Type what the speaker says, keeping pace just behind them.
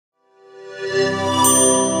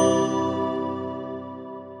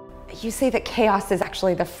you say that chaos is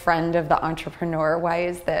actually the friend of the entrepreneur. Why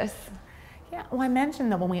is this? Yeah, well, I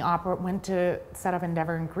mentioned that when we went to set up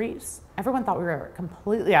Endeavor in Greece, everyone thought we were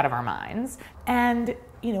completely out of our minds. And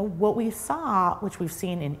what we saw, which we've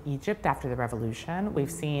seen in Egypt after the revolution,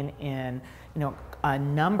 we've seen in a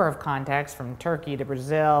number of contexts from Turkey to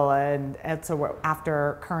Brazil, and so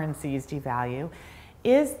after currencies devalue,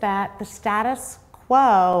 is that the status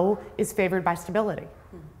quo is favored by stability.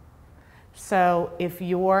 So if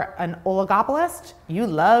you're an oligopolist, you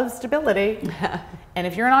love stability. And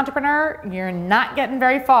if you're an entrepreneur, you're not getting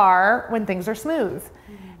very far when things are smooth.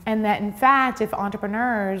 And that in fact, if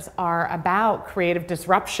entrepreneurs are about creative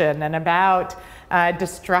disruption and about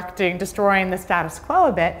destroying the status quo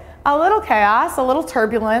a bit, a little chaos, a little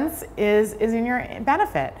turbulence is in your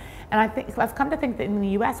benefit. And I've come to think that in the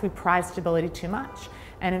US, we prize stability too much.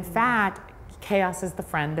 And in fact, chaos is the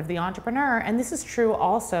friend of the entrepreneur. And this is true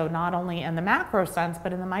also not only in the macro sense,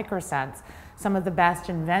 but in the micro sense. Some of the best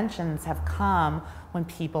inventions have come when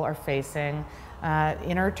people are facing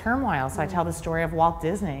inner turmoil. So I tell the story of Walt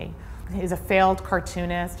Disney. He's a failed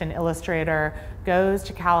cartoonist and illustrator, goes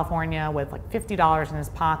to California with like $50 in his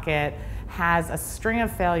pocket, has a string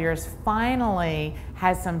of failures, finally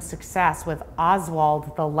has some success with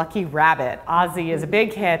Oswald the Lucky Rabbit. Ozzy is a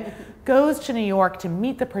big hit, goes to New York to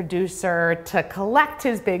meet the producer to collect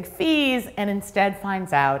his big fees, and instead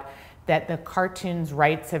finds out that the cartoon's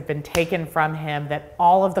rights have been taken from him, that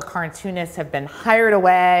all of the cartoonists have been hired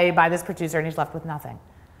away by this producer, and he's left with nothing.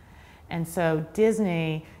 And so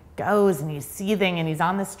Disney goes and he's seething and he's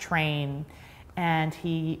on this train, and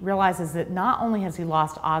he realizes that not only has he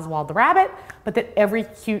lost Oswald the rabbit, but that every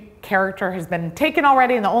cute character has been taken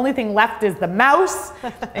already and the only thing left is the mouse.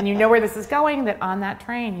 And you know where this is going, that on that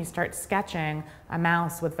train he starts sketching a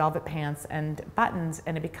mouse with velvet pants and buttons,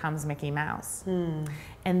 and it becomes Mickey Mouse.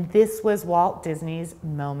 And this was Walt Disney's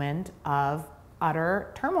moment of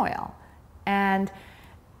utter turmoil. And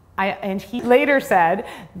he later said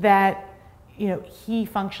that he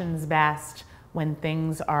functions best when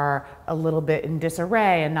things are a little bit in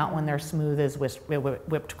disarray and not when they're smooth as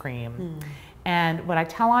whipped cream. And what I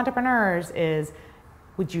tell entrepreneurs is,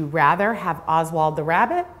 would you rather have Oswald the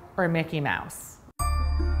rabbit or Mickey Mouse?